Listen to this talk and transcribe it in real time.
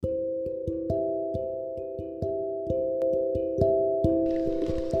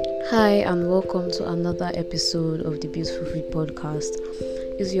Hi, and welcome to another episode of the Beautiful Feed podcast.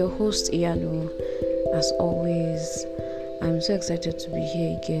 It's your host, Iyanu. As always, I'm so excited to be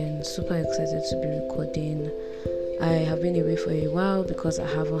here again, super excited to be recording. I have been away for a while because I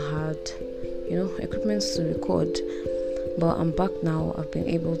haven't had, equipment to record, but I'm back now. I've been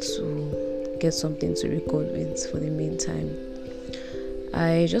able to get something to record with for the meantime.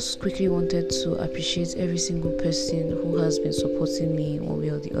 I just quickly wanted to appreciate every single person who has been supporting me one way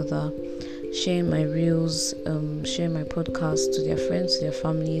or the other, sharing my reels, sharing my podcast to their friends, to their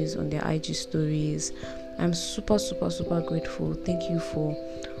families, on their IG stories. I'm super grateful. Thank you for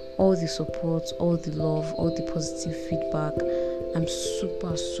all the support, all the love, all the positive feedback. I'm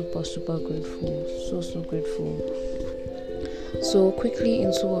super grateful. So grateful. So quickly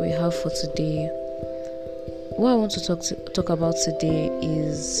into what we have for today. What I want to talk about today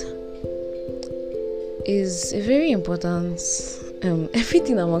is a very important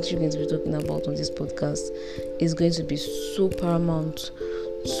everything I'm actually going to be talking about on this podcast is going to be so paramount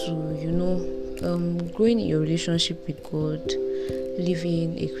to growing in your relationship with God,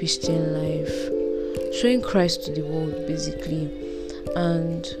 living a Christian life, showing Christ to the world basically.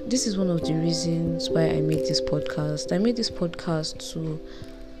 And this is one of the reasons why I made this podcast. I made this podcast to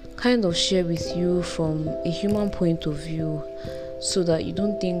kind of share with you from a human point of view, so that you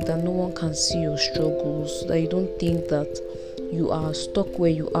don't think that no one can see your struggles, that you don't think that you are stuck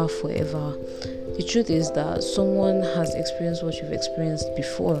where you are forever. The truth is that someone has experienced what you've experienced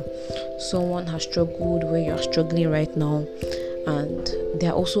before. Someone has struggled where you are struggling right now, and they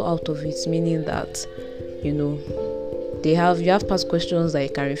are also out of it, meaning that you have past questions that you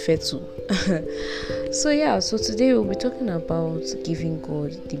can refer to. So today we'll be talking about giving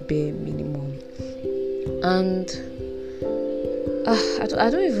God the bare minimum. And I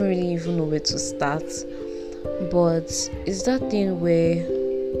don't even know where to start, but it's that thing where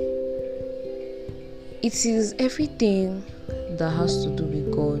it is everything that has to do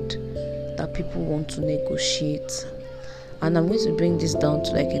with God that people want to negotiate. And I'm going to bring this down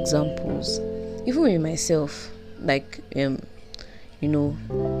to examples, even with myself, my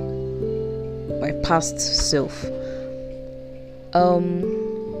past self.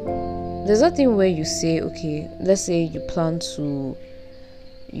 There's that thing where you say, okay, let's say you plan to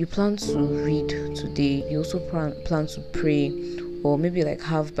read today, you also plan to pray, or maybe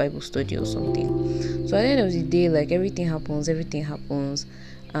have Bible study or something. So at the end of the day, everything happens,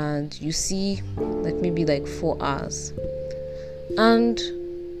 and you see maybe 4 hours, and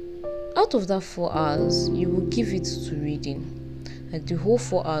out of that 4 hours you will give it to reading, the whole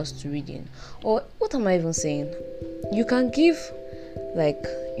 4 hours to reading. Or what am I even saying? You can give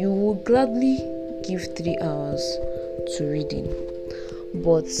you will gladly give 3 hours to reading.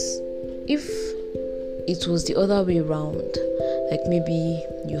 But if it was the other way around, maybe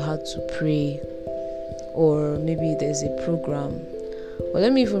you had to pray, or maybe there's a program, or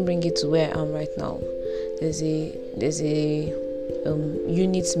let me even bring it to where I am right now. There's a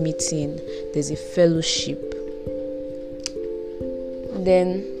unit meeting, there's a fellowship,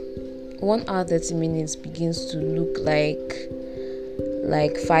 then 1 hour 30 minutes begins to look like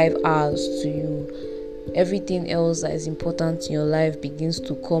 5 hours to you. Everything else that is important in your life begins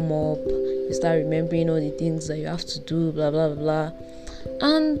to come up. You start remembering all the things that you have to do, blah blah blah.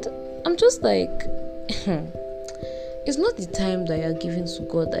 And I'm just it's not the time that you're giving to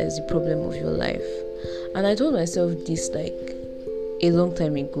God that is the problem of your life. And I told myself this a long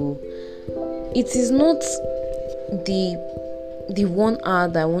time ago. It is not the 1 hour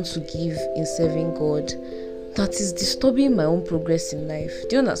that I want to give in serving God that is disturbing my own progress in life.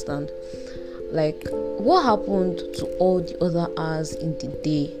 Do you understand? What happened to all the other hours in the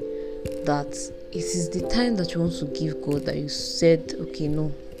day that it is the time that you want to give God that you said, okay,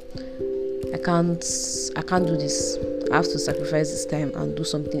 no, I can't do this. I have to sacrifice this time and do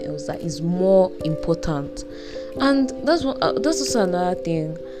something else that is more important. And that's also another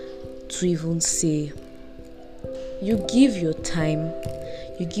thing to even say. You give your time,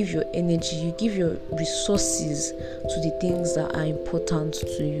 you give your energy, you give your resources to the things that are important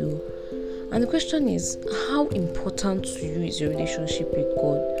to you. And the question is, how important to you is your relationship with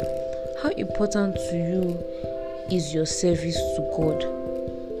God? How important to you is your service to God?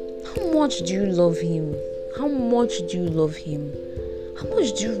 How much do you love Him? How much do you love Him? How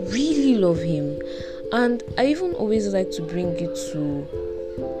much do you really love Him? And I even always like to bring it to,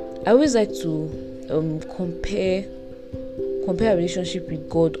 compare a relationship with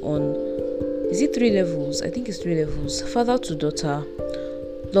God on, is it 3 levels? I think it's 3 levels. Father to daughter,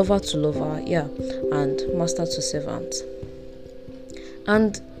 lover to lover, and master to servant.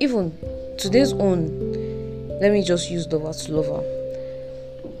 And even today's own, let me just use lover to lover.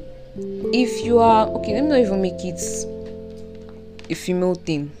 If you are okay, let me not even make it a female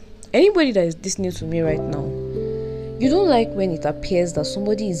thing. Anybody that is listening to me right now, you don't like when it appears that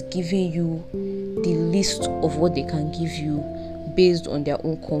somebody is giving you the list of what they can give you based on their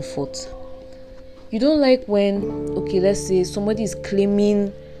own comfort. You don't like when, okay, let's say somebody is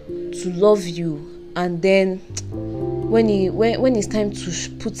claiming to love you, and then when it's time to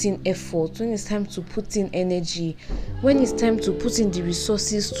put in effort, when it's time to put in energy, when it's time to put in the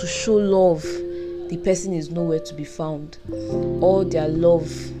resources to show love, the person is nowhere to be found. All their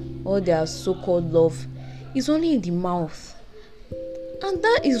love, all their so-called love is only in the mouth. And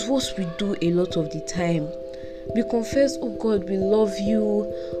that is what we do a lot of the time. We confess, oh God, we love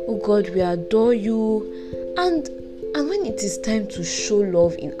you, oh God, we adore you, and when it is time to show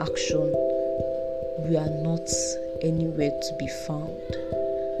love in action, we are not anywhere to be found.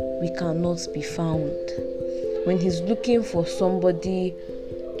 We cannot be found. When he's looking for somebody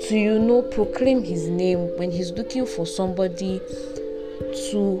to, proclaim his name, when he's looking for somebody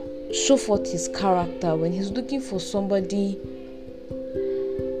to show forth his character, when he's looking for somebody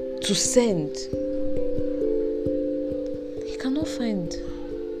to send, he cannot find.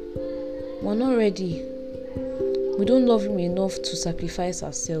 We're not ready. We don't love him enough to sacrifice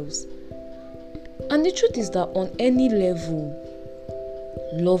ourselves. And the truth is that on any level,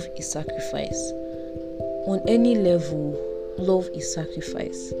 love is sacrifice. On any level, love is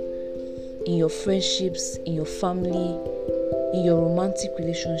sacrifice. In your friendships, in your family, in your romantic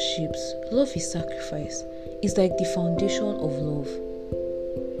relationships, love is sacrifice. It's like the foundation of love.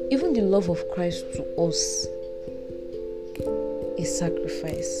 Even the love of Christ to us is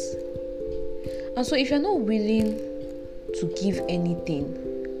sacrifice. And so if you're not willing to give anything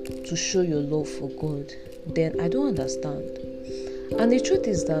to show your love for God, then I don't understand. And the truth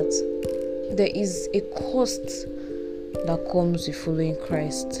is that there is a cost that comes with following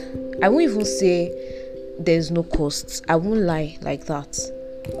Christ. I won't even say there's no cost. I won't lie like that.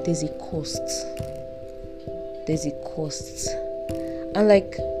 There's a cost. There's a cost. And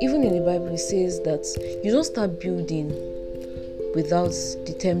like even in the Bible, it says that you don't start building without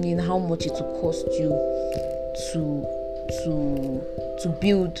determining how much it will cost you to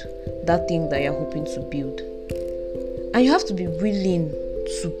build that thing that you're hoping to build. And you have to be willing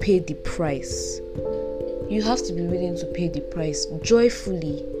to pay the price. You have to be willing to pay the price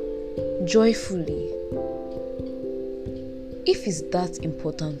joyfully. Joyfully. If it's that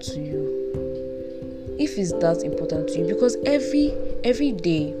important to you. If it's that important to you, because every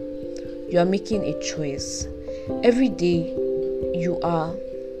day you are making a choice. Every day you are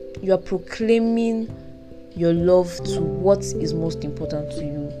proclaiming your love to what is most important to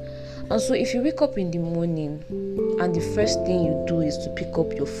you. And so if you wake up in the morning and the first thing you do is to pick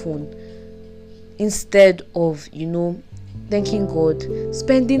up your phone instead of, thanking God,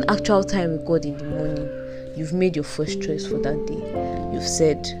 spending actual time with God in the morning, you've made your first choice for that day. You've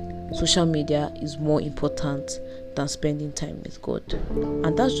said social media is more important than spending time with God.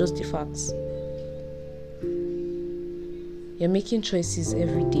 And that's just the facts. You're making choices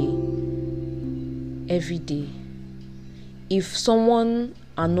every day. Every day. If someone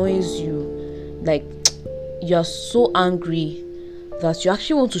annoys you, like you're so angry that you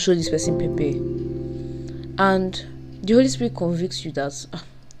actually want to show this person pepe, and the Holy Spirit convicts you that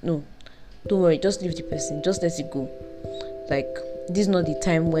no, don't worry, just leave the person, just let it go. Like, this is not the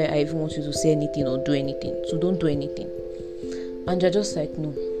time where I even want you to say anything or do anything, so don't do anything. And you're just like,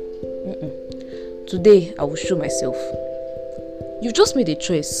 no, today I will show myself. You've just made a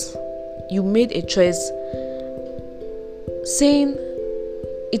choice. You made a choice saying,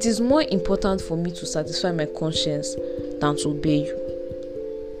 it is more important for me to satisfy my conscience than to obey you.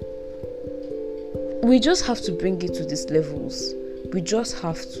 We just have to bring it to these levels. We just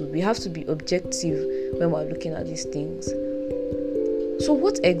have to. We have to be objective when we're looking at these things. So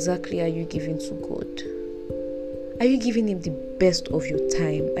what exactly are you giving to God? Are you giving him the best of your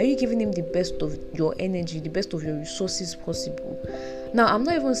time? Are you giving him the best of your energy, the best of your resources possible? Now, I'm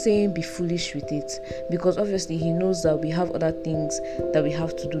not even saying be foolish with it, because obviously he knows that we have other things that we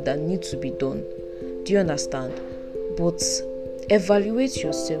have to do that need to be done. Do you understand? But evaluate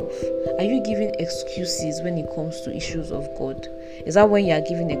yourself. Are you giving excuses when it comes to issues of God? Is that when you are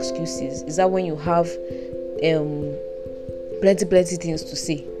giving excuses? Is that when you have plenty things to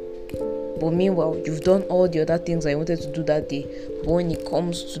say? But meanwhile, you've done all the other things I wanted to do that day. But when it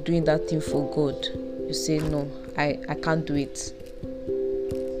comes to doing that thing for God, you say, no, I can't do it.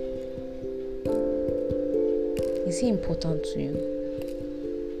 Is he important to you?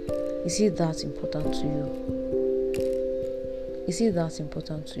 Is he that important to you? Is he that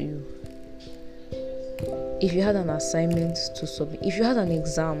important to you? If you had an assignment to submit, if you had an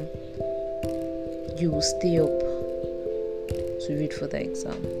exam, you will stay up to read for the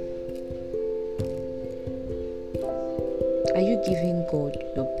exam. Are you giving God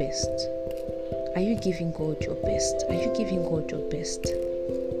your best? Are you giving God your best? Are you giving God your best?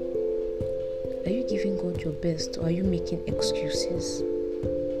 Are you giving God your best, or are you making excuses?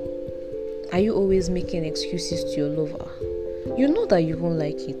 Are you always making excuses to your lover? You know that you won't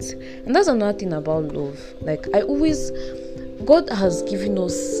like it. And that's another thing about love. Like, God has given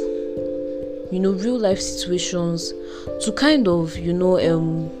us, real life situations to kind of,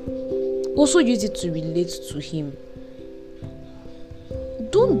 also use it to relate to Him.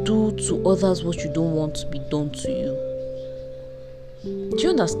 Don't do to others what you don't want to be done to you. Do you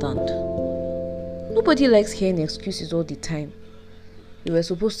understand? Nobody likes hearing excuses all the time. You were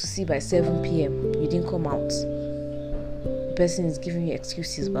supposed to see by 7 p.m. You didn't come out. The person is giving you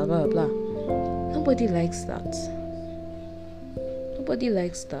excuses, blah, blah, blah. Nobody likes that. Nobody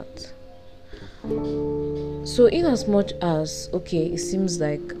likes that. So in as much as, okay, it seems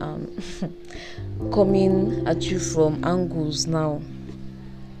like coming at you from angles now,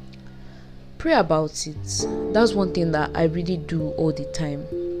 pray about it. That's one thing that I really do all the time.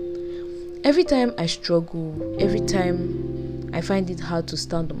 Every time I struggle, every time I find it hard to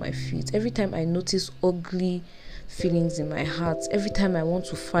stand on my feet, every time I notice ugly feelings in my heart, every time I want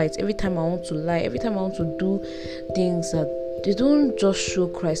to fight, every time I want to lie, every time I want to do things that they don't just show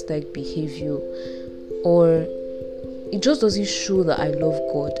Christ-like behavior, or it just doesn't show that I love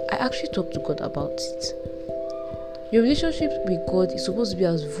God, I actually talk to God about it. Your relationship with God is supposed to be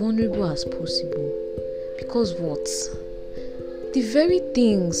as vulnerable as possible. Because what? The very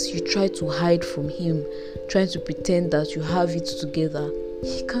things you try to hide from Him, trying to pretend that you have it together,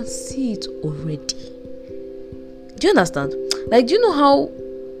 He can see it already. Do you understand? Like, do you know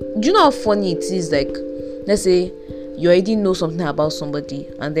how funny it is? Like, let's say you already know something about somebody,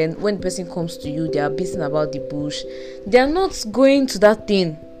 and then when the person comes to you, they are beating about the bush. They are not going to that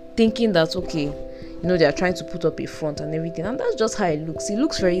thing thinking that, okay, they are trying to put up a front and everything, and that's just how it looks. It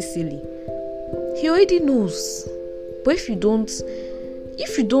looks very silly. He already knows. But if you don't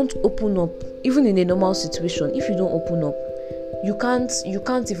open up, even in a normal situation, if you don't open up, you can't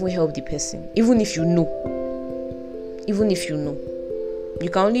even help the person. Even if you know, you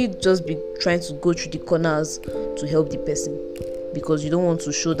can only just be trying to go through the corners to help the person, because you don't want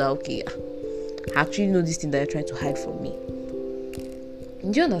to show that, okay, I actually know this thing that you're trying to hide from me.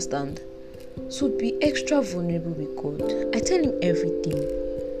 Do you understand? So be extra vulnerable with God. I tell Him everything.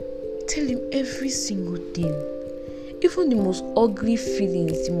 Tell Him every single thing. Even the most ugly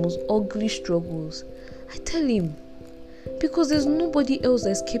feelings, the most ugly struggles, I tell Him. Because there's nobody else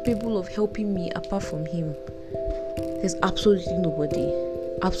that's capable of helping me apart from Him. There's absolutely nobody.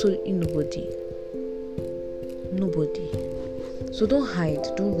 Absolutely nobody. Nobody. So don't hide.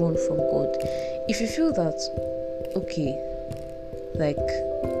 Don't run from God. If you feel that, okay, like,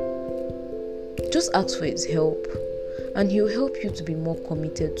 just ask for His help, and He'll help you to be more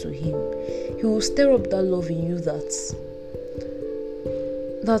committed to Him. He will stir up that love in you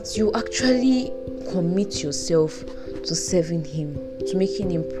that you actually commit yourself to serving Him, to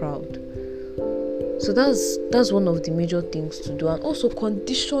making Him proud. So that's one of the major things to do. And also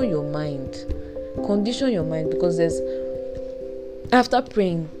condition your mind, because after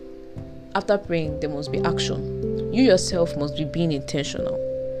praying there must be action. You yourself must be being intentional.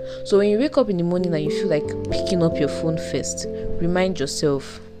 So when you wake up in the morning and you feel like picking up your phone first, remind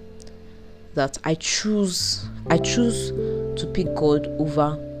yourself that I choose to pick God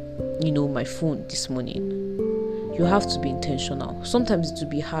over, my phone this morning. You have to be intentional. Sometimes it will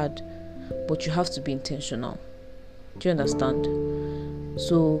be hard, but you have to be intentional. Do you understand?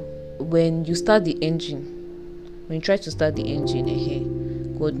 So when you start the engine, when you try to start the engine,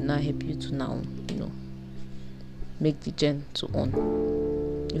 God will now help you to now, make the gen to on,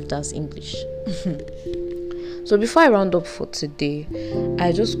 if that's English. So before I round up for today,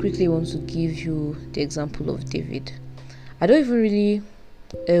 I just quickly want to give you the example of David. I don't even really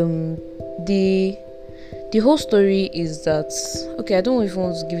the whole story is that, okay, I don't even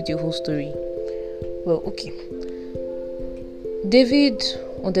want to give the whole story. Well, okay, David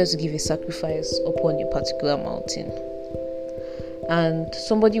wanted to give a sacrifice upon a particular mountain, and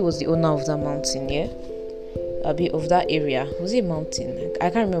somebody was the owner of that mountain, a bit of that area. Was it a mountain? I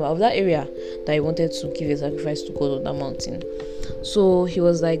can't remember, of that area that he wanted to give a sacrifice to God on that mountain. So he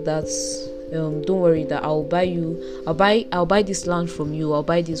was like, that don't worry, that I'll buy this land from you, I'll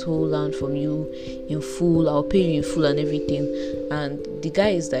buy this whole land from you in full, I'll pay you in full and everything. And the guy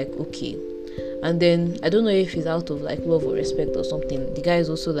is like, okay, And then I don't know if it's out of like love or respect or something. The guy is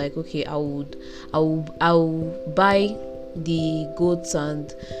also like, okay, I'll buy the goats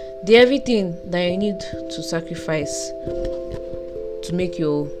and the everything that you need to sacrifice to make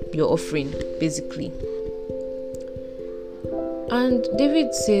your offering, basically. And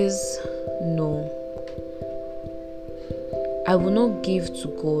David says, no, I will not give to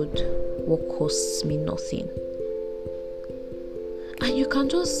God what costs me nothing. And you can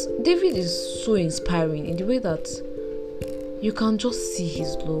just, David is so inspiring in the way that you can just see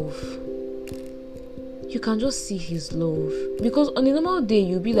his love. You can just see his love. Because on a normal day,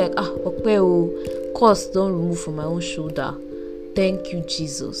 you'll be like, okay, cost don't remove from my own shoulder. Thank you,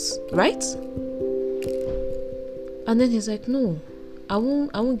 Jesus. Right? And then he's like, no, I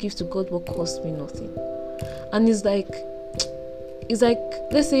won't give to God what costs me nothing. And it's like,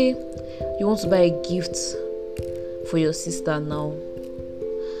 let's say you want to buy a gift for your sister now,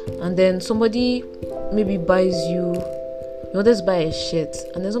 and then somebody maybe buys you wanted to buy a shirt,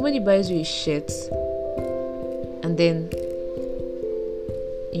 and then somebody buys you a shirt, and then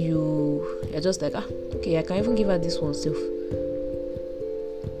you're just like, okay, I can even give her this one self.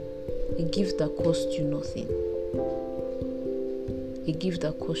 A gift that costs you nothing. A gift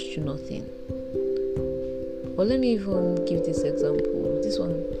that costs you nothing. But let me even give this example. This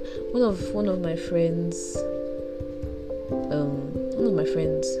one of my friends,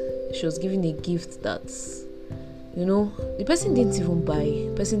 she was giving a gift that, the person didn't even buy.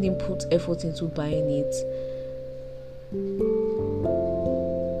 The person didn't put effort into buying it.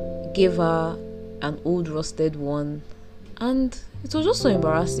 Gave her an old rusted one, and it was just so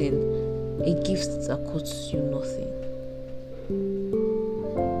embarrassing. A gift that costs you nothing.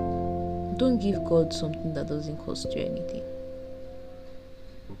 Don't give God something that doesn't cost you anything.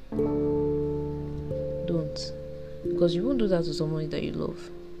 Don't. Because you won't do that to somebody that you love.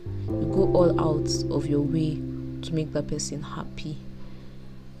 You go all out of your way to make that person happy.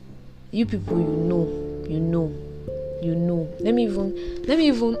 You people, you know. Let me even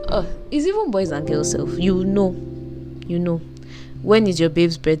it's even boys and girls self. You know. When is your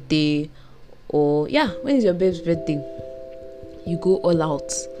babe's birthday? When is your babe's birthday? You go all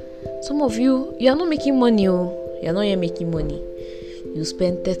out. Some of you are not making money. You're not yet making money. You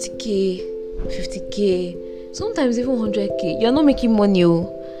spend 30k, 50k, sometimes even 100k. You're not making money.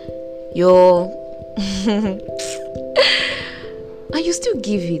 You're and you still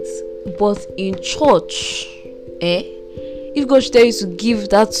give it. But in church, if God should tell you to give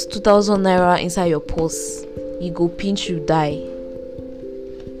that 2,000 naira inside your purse, you go pinch you die.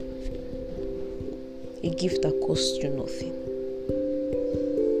 A gift that costs you nothing.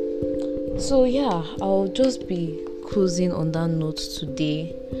 So I'll just be closing on that note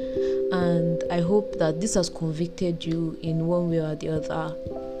today, and I hope that this has convicted you in one way or the other.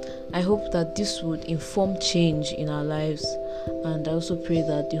 I hope that this would inform change in our lives, and I also pray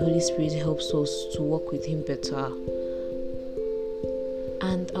that the Holy Spirit helps us to walk with Him better.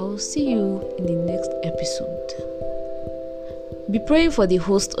 And I will see you in the next episode. Be praying for the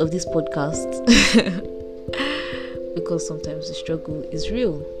host of this podcast because sometimes the struggle is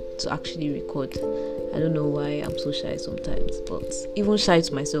real to actually record. I don't know why I'm so shy sometimes, but even shy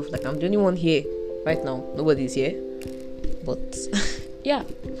to myself, like I'm the only one here right now. Nobody's here. But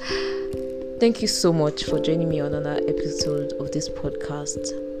thank you so much for joining me on another episode of this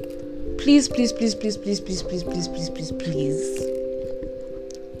podcast. Please,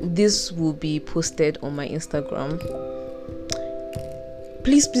 this will be posted on my Instagram.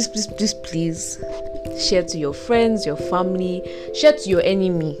 Please share to your friends, your family, share to your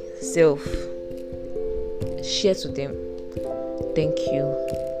enemy self. Share to them. Thank you.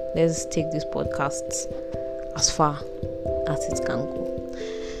 Let's take this podcast as far as it can go.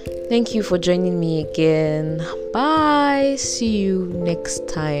 Thank you for joining me again. Bye. See you next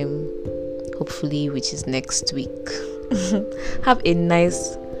time. Hopefully, which is next week. Have a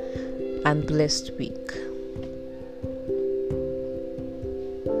nice and blessed week.